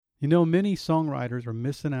You know, many songwriters are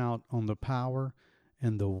missing out on the power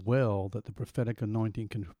and the well that the prophetic anointing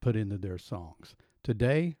can put into their songs.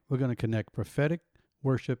 Today, we're going to connect prophetic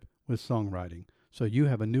worship with songwriting so you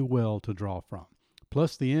have a new well to draw from.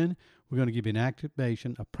 Plus, the end, we're going to give you an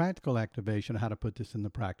activation, a practical activation of how to put this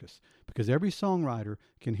into practice. Because every songwriter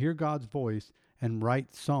can hear God's voice and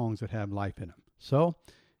write songs that have life in them. So,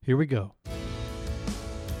 here we go.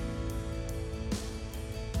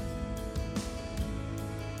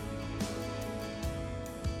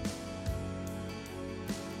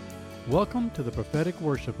 Welcome to the Prophetic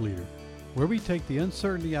Worship Leader, where we take the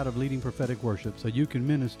uncertainty out of leading prophetic worship so you can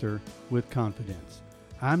minister with confidence.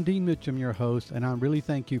 I'm Dean Mitchum, your host, and I really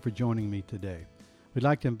thank you for joining me today. We'd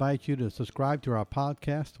like to invite you to subscribe to our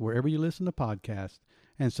podcast wherever you listen to podcasts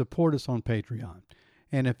and support us on Patreon.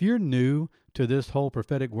 And if you're new to this whole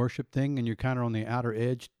prophetic worship thing and you're kind of on the outer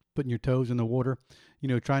edge, putting your toes in the water,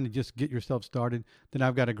 trying to just get yourself started, then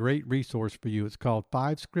I've got a great resource for you. It's called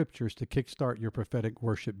 5 Scriptures to Kickstart Your Prophetic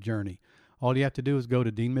Worship Journey. All you have to do is go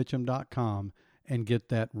to deanmitchum.com and get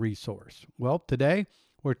that resource. Well, today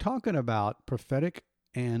we're talking about prophetic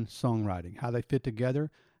and songwriting, how they fit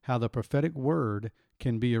together, how the prophetic word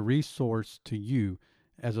can be a resource to you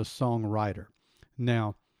as a songwriter.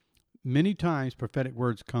 Now, many times prophetic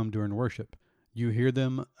words come during worship. You hear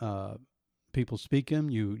them, people speak them,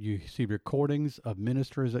 you see recordings of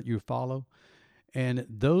ministers that you follow, and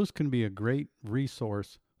those can be a great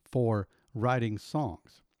resource for writing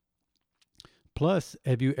songs. Plus,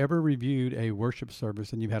 have you ever reviewed a worship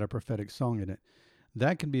service and you've had a prophetic song in it?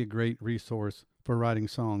 That can be a great resource for writing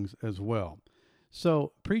songs as well.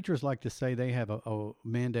 So preachers like to say they have a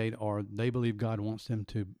mandate or they believe God wants them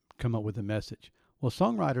to come up with a message. Well,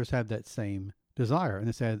 songwriters have that same desire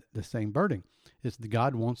and they have the same burden. It's that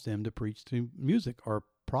God wants them to preach through music or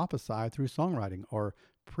prophesy through songwriting or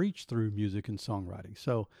preach through music and songwriting.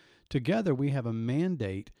 So together we have a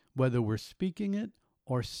mandate, whether we're speaking it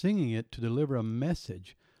or singing it, to deliver a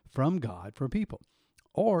message from God for people,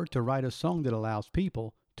 or to write a song that allows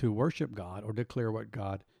people to worship God or declare what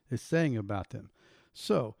God is saying about them.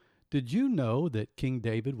 So did you know that King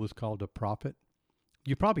David was called a prophet?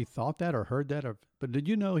 You probably thought that or heard that, but did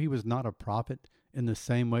you know he was not a prophet in the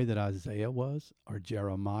same way that Isaiah was, or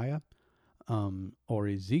Jeremiah, or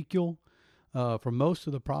Ezekiel, for most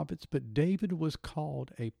of the prophets? But David was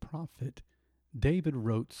called a prophet. David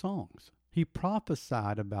wrote songs. He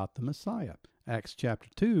prophesied about the Messiah. Acts chapter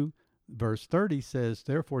 2, verse 30 says,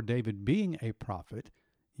 "Therefore David being a prophet,"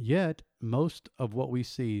 yet most of what we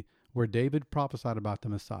see where David prophesied about the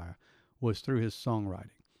Messiah was through his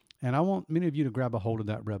songwriting. And I want many of you to grab a hold of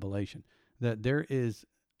that revelation, that there is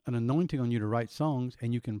an anointing on you to write songs,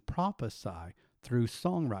 and you can prophesy through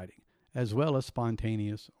songwriting as well as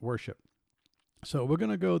spontaneous worship. So we're going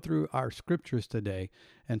to go through our scriptures today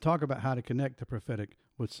and talk about how to connect the prophetic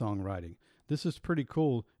with songwriting. This is pretty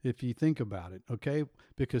cool if you think about it, okay?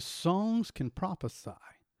 Because songs can prophesy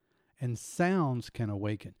and sounds can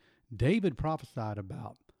awaken. David prophesied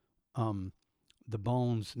about the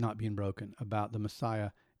bones not being broken, about the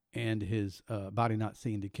Messiah and his body not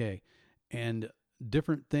seeing decay, and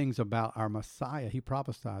different things about our Messiah he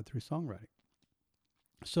prophesied through songwriting.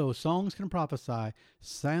 So songs can prophesy,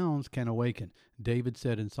 sounds can awaken. David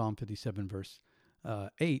said in Psalm 57 verse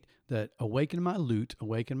 8 that awaken my lute,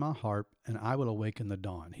 awaken my harp, and I will awaken the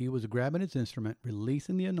dawn. He was grabbing his instrument,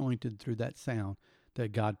 releasing the anointed through that sound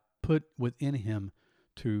that God put within him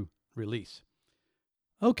to release.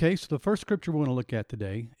 Okay, so the first scripture we want to look at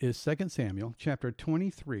today is 2 Samuel chapter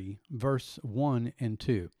 23, verse 1 and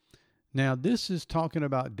 2. Now, this is talking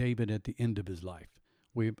about David at the end of his life.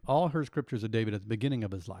 We've all heard scriptures of David at the beginning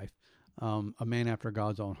of his life, a man after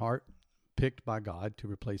God's own heart, picked by God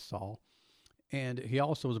to replace Saul. And he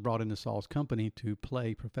also was brought into Saul's company to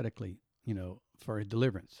play prophetically, for a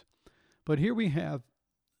deliverance. But here we have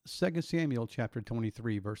 2 Samuel chapter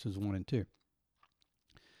 23, verses 1 and 2.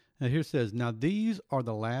 Now here it says, "Now these are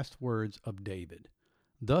the last words of David.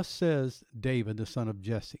 Thus says David, the son of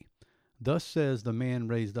Jesse. Thus says the man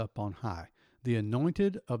raised up on high, the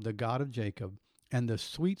anointed of the God of Jacob, and the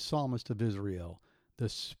sweet psalmist of Israel. The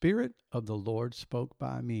Spirit of the Lord spoke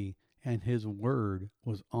by me, and his word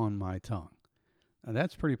was on my tongue." Now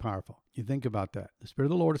that's pretty powerful. You think about that. The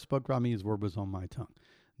Spirit of the Lord spoke by me, his word was on my tongue.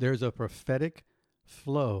 There's a prophetic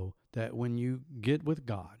flow that when you get with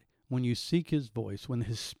God, when you seek his voice, when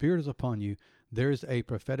his Spirit is upon you, there's a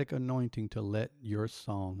prophetic anointing to let your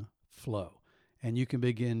song flow. And you can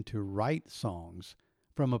begin to write songs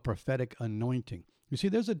from a prophetic anointing. You see,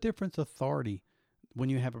 there's a different authority when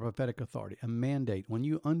you have a prophetic authority, a mandate. When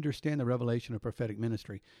you understand the revelation of prophetic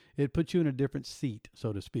ministry, it puts you in a different seat,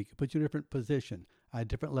 so to speak. It puts you in a different position, a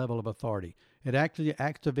different level of authority. It actually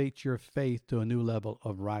activates your faith to a new level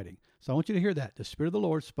of writing. So I want you to hear that. The Spirit of the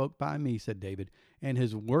Lord spoke by me, said David, and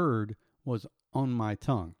his word was on my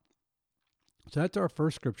tongue. So that's our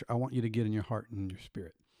first scripture I want you to get in your heart and in your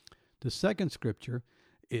spirit. The second scripture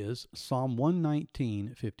is Psalm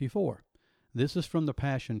 119:54. This is from the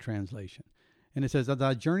Passion Translation. And it says, as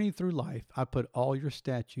I journey through life, I put all your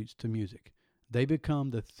statutes to music. They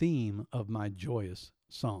become the theme of my joyous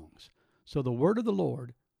songs. So the word of the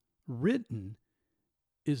Lord written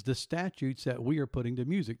is the statutes that we are putting to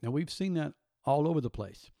music. Now, we've seen that all over the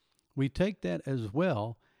place. We take that as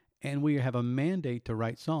well, and we have a mandate to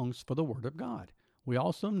write songs for the word of God. We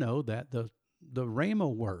also know that the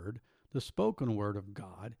Rhema word, the spoken word of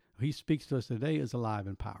God, he speaks to us today, is alive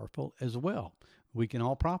and powerful as well. We can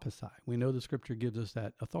all prophesy. We know the scripture gives us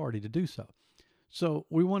that authority to do so. So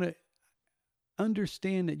we want to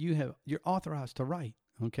understand that you're authorized to write,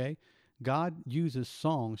 okay? God uses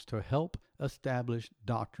songs to help establish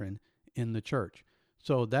doctrine in the church.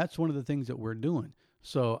 So that's one of the things that we're doing.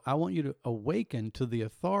 So I want you to awaken to the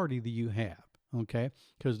authority that you have, okay?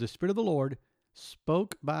 Because the Spirit of the Lord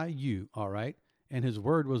spoke by you, all right? And his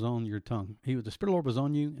word was on your tongue. The Spirit of the Lord was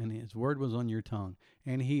on you, and his word was on your tongue.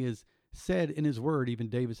 And he has said in his word, even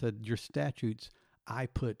David said, your statutes I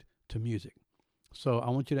put to music. So I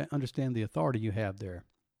want you to understand the authority you have there.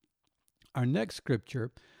 Our next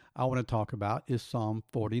scripture I want to talk about is Psalm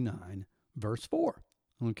 49, verse 4.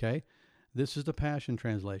 Okay? This is the Passion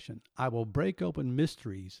Translation. I will break open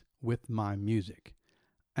mysteries with my music,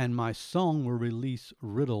 and my song will release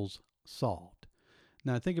riddles solved.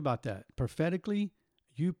 Now think about that. Prophetically,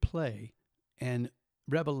 you play and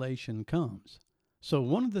revelation comes. So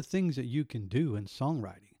one of the things that you can do in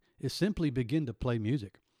songwriting is simply begin to play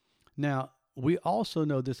music. Now, we also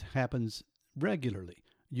know this happens regularly.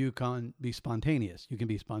 You can be spontaneous.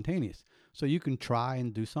 So you can try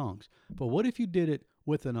and do songs. But what if you did it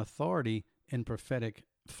with an authority in prophetic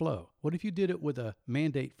flow? What if you did it with a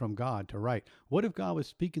mandate from God to write? What if God was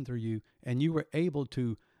speaking through you and you were able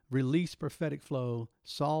to release prophetic flow,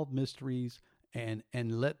 solve mysteries, and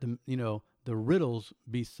let them, the riddles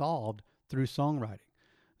be solved through songwriting?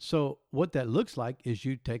 So what that looks like is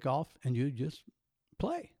you take off and you just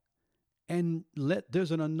play. And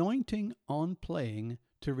there's an anointing on playing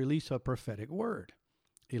to release a prophetic word.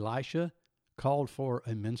 Elisha called for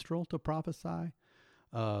a minstrel to prophesy.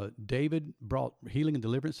 David brought healing and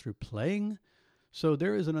deliverance through playing. So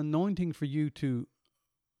there is an anointing for you to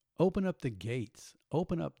open up the gates,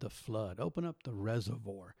 open up the flood, open up the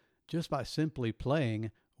reservoir, just by simply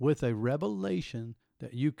playing with a revelation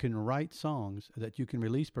that you can write songs, that you can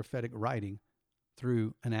release prophetic writing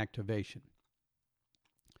through an activation.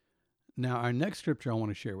 Now, our next scripture I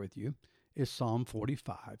want to share with you is Psalm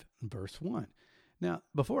 45, verse 1. Now,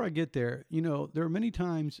 before I get there, there are many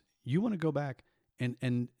times you want to go back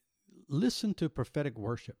and listen to prophetic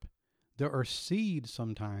worship. There are seeds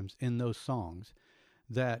sometimes in those songs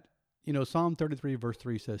that, Psalm 33, verse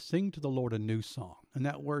 3 says, sing to the Lord a new song. And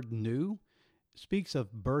that word new speaks of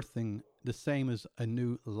birthing the same as a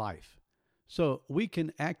new life. So we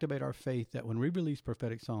can activate our faith that when we release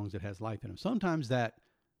prophetic songs, it has life in them. Sometimes that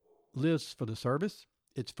lives for the service.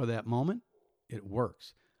 It's for that moment. It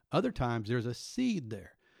works. Other times there's a seed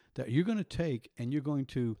there that you're going to take and you're going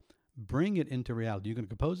to bring it into reality. You're going to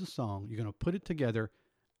compose a song. You're going to put it together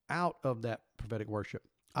out of that prophetic worship.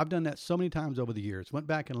 I've done that so many times over the years. Went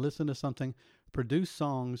back and listened to something, produced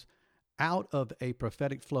songs out of a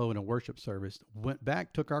prophetic flow in a worship service, went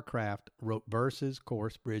back, took our craft, wrote verses,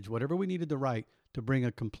 chorus, bridge, whatever we needed to write to bring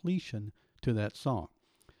a completion to that song.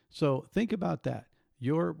 So think about that.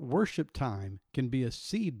 Your worship time can be a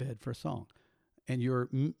seedbed for song, and your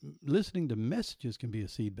listening to messages can be a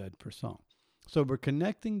seedbed for song. So we're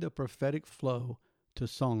connecting the prophetic flow to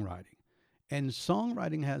songwriting, and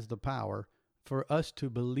songwriting has the power for us to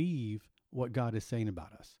believe what God is saying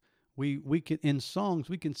about us. We can, in songs,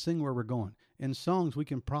 we can sing where we're going. In songs, we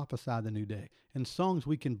can prophesy the new day. In songs,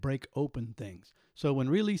 we can break open things. So when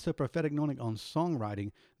we release a prophetic anointing on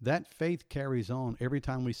songwriting, that faith carries on every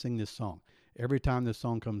time we sing this song, every time this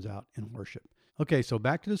song comes out in worship. Okay, so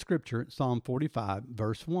back to the scripture, Psalm 45,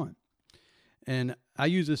 verse 1. And I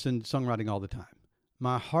use this in songwriting all the time.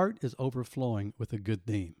 My heart is overflowing with a good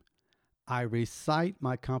theme. I recite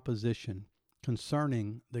my composition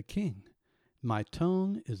concerning the King. My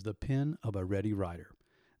tongue is the pen of a ready writer.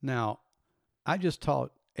 Now, I just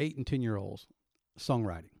taught 8 and 10-year-olds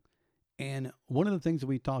songwriting. And one of the things that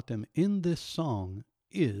we taught them in this song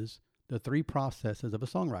is the 3 processes of a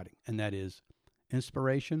songwriting. And that is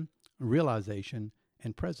inspiration, realization,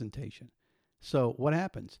 and presentation. So what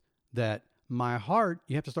happens? That my heart,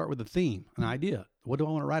 you have to start with a theme, an idea. What do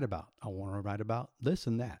I want to write about? I want to write about this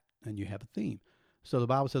and that. And you have a theme. So the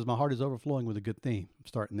Bible says, my heart is overflowing with a good theme. I'm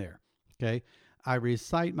starting there. Okay. I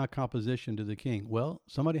recite my composition to the king. Well,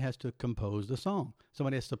 somebody has to compose the song.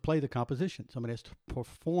 Somebody has to play the composition. Somebody has to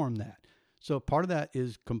perform that. So part of that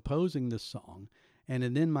is composing the song. And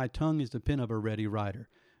then my tongue is the pen of a ready writer.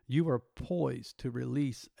 You are poised to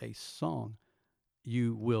release a song.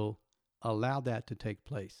 You will allow that to take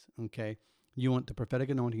place. Okay. You want the prophetic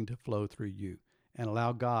anointing to flow through you and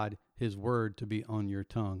allow God, his word, to be on your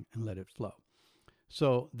tongue and let it flow.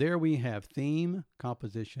 So there we have theme,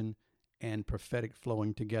 composition, and prophetic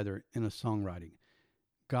flowing together in a songwriting.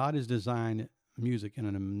 God has designed music in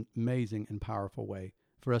an amazing and powerful way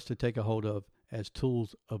for us to take a hold of as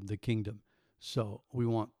tools of the kingdom. So we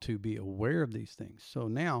want to be aware of these things. So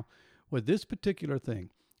now with this particular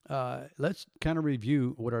thing, let's kind of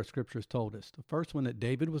review what our scriptures told us. The first one, that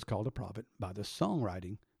David was called a prophet by the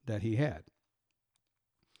songwriting that he had.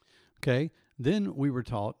 Okay. Then we were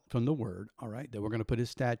taught from the word, all right, that we're going to put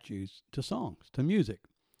his statutes to songs, to music.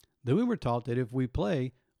 Then we were taught that if we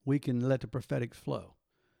play, we can let the prophetic flow.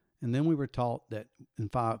 And then we were taught that in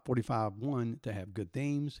 45:1 to have good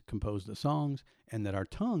themes, compose the songs, and that our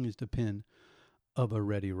tongue is the pen of a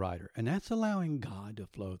ready writer. And that's allowing God to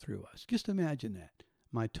flow through us. Just imagine that.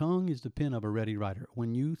 My tongue is the pen of a ready writer.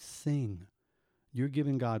 When you sing, you're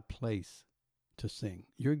giving God place to sing.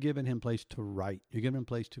 You're giving him place to write. You're giving him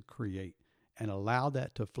place to create, and allow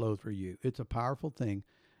that to flow through you. It's a powerful thing.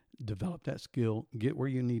 Develop that skill, get where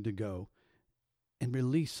you need to go, and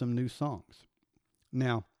release some new songs.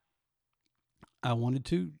 Now, I wanted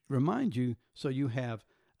to remind you, so you have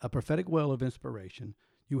a prophetic well of inspiration,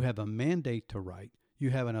 you have a mandate to write, you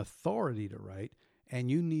have an authority to write,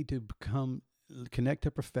 and you need to connect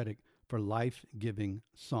to prophetic for life-giving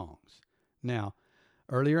songs. Now,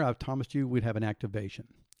 earlier I've promised you we'd have an activation.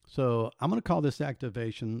 So I'm going to call this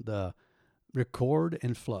activation the record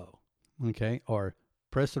and flow, okay? Or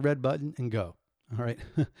press the red button and go, all right?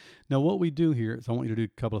 Now, what we do here is I want you to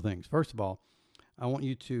do a couple of things. First of all, I want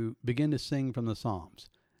you to begin to sing from the Psalms.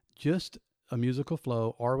 Just a musical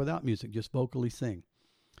flow, or without music, just vocally sing.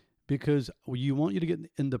 Because you want you to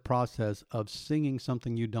get in the process of singing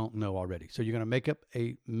something you don't know already. So you're going to make up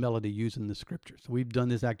a melody using the scriptures. We've done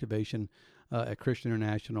this activation at Christian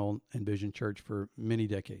International and Vision Church for many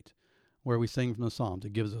decades, where we sing from the Psalms.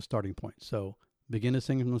 It gives us a starting point. So begin to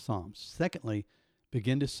sing from the Psalms. Secondly,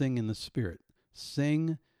 begin to sing in the Spirit.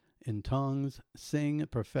 Sing in tongues, sing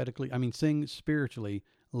prophetically, sing spiritually.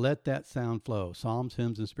 Let that sound flow. Psalms,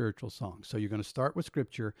 hymns, and spiritual songs. So you're going to start with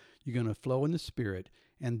scripture. You're going to flow in the Spirit.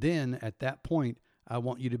 And then at that point, I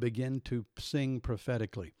want you to begin to sing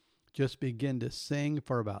prophetically. Just begin to sing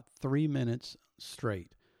for about 3 minutes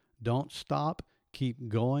straight. Don't stop. Keep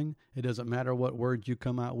going. It doesn't matter what words you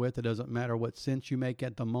come out with. It doesn't matter what sense you make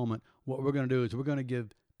at the moment. What we're going to do is we're going to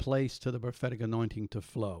give place to the prophetic anointing to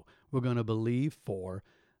flow. We're going to believe for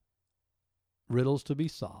riddles to be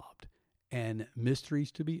solved and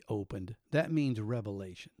mysteries to be opened. That means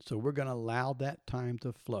revelation. So we're going to allow that time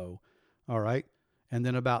to flow. All right. And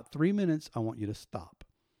then about 3 minutes, I want you to stop.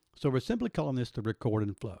 So we're simply calling this the record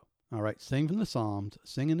and flow. All right. Sing from the Psalms,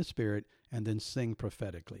 sing in the Spirit, and then sing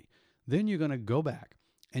prophetically. Then you're going to go back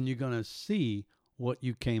and you're going to see what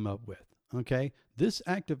you came up with. Okay. This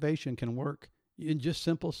activation can work in just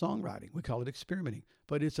simple songwriting. We call it experimenting,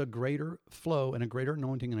 but it's a greater flow and a greater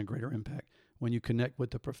anointing and a greater impact when you connect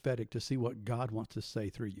with the prophetic to see what God wants to say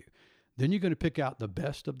through you. Then you're going to pick out the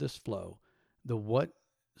best of this flow, what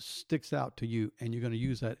sticks out to you, and you're going to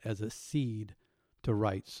use that as a seed to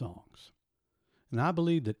write songs. And I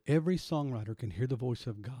believe that every songwriter can hear the voice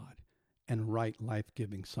of God and write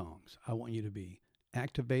life-giving songs. I want you to be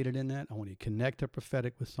activated in that. I want you to connect to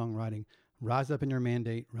prophetic with songwriting, rise up in your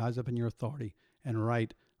mandate, rise up in your authority, and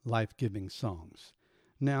write life-giving songs.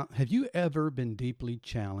 Now, have you ever been deeply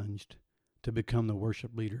challenged to become the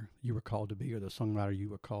worship leader you were called to be, or the songwriter you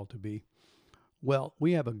were called to be? Well,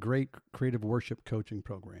 we have a great creative worship coaching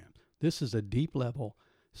program. This is a deep level,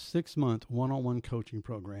 6-month one-on-one coaching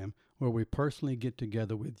program where we personally get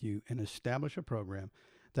together with you and establish a program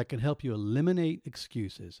that can help you eliminate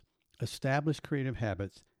excuses, establish creative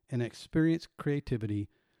habits, and experience creativity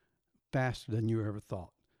faster than you ever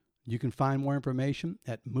thought. You can find more information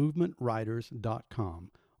at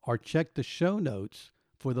movementwriters.com or check the show notes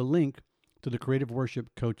for the link to the Creative Worship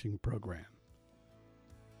Coaching Program.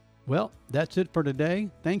 Well, that's it for today.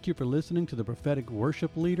 Thank you for listening to the Prophetic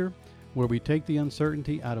Worship Leader, where we take the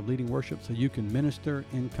uncertainty out of leading worship so you can minister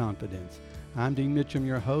in confidence. I'm Dean Mitchum,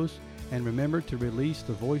 your host, and remember to release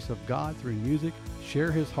the voice of God through music,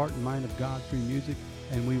 share his heart and mind of God through music,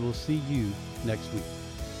 and we will see you next week.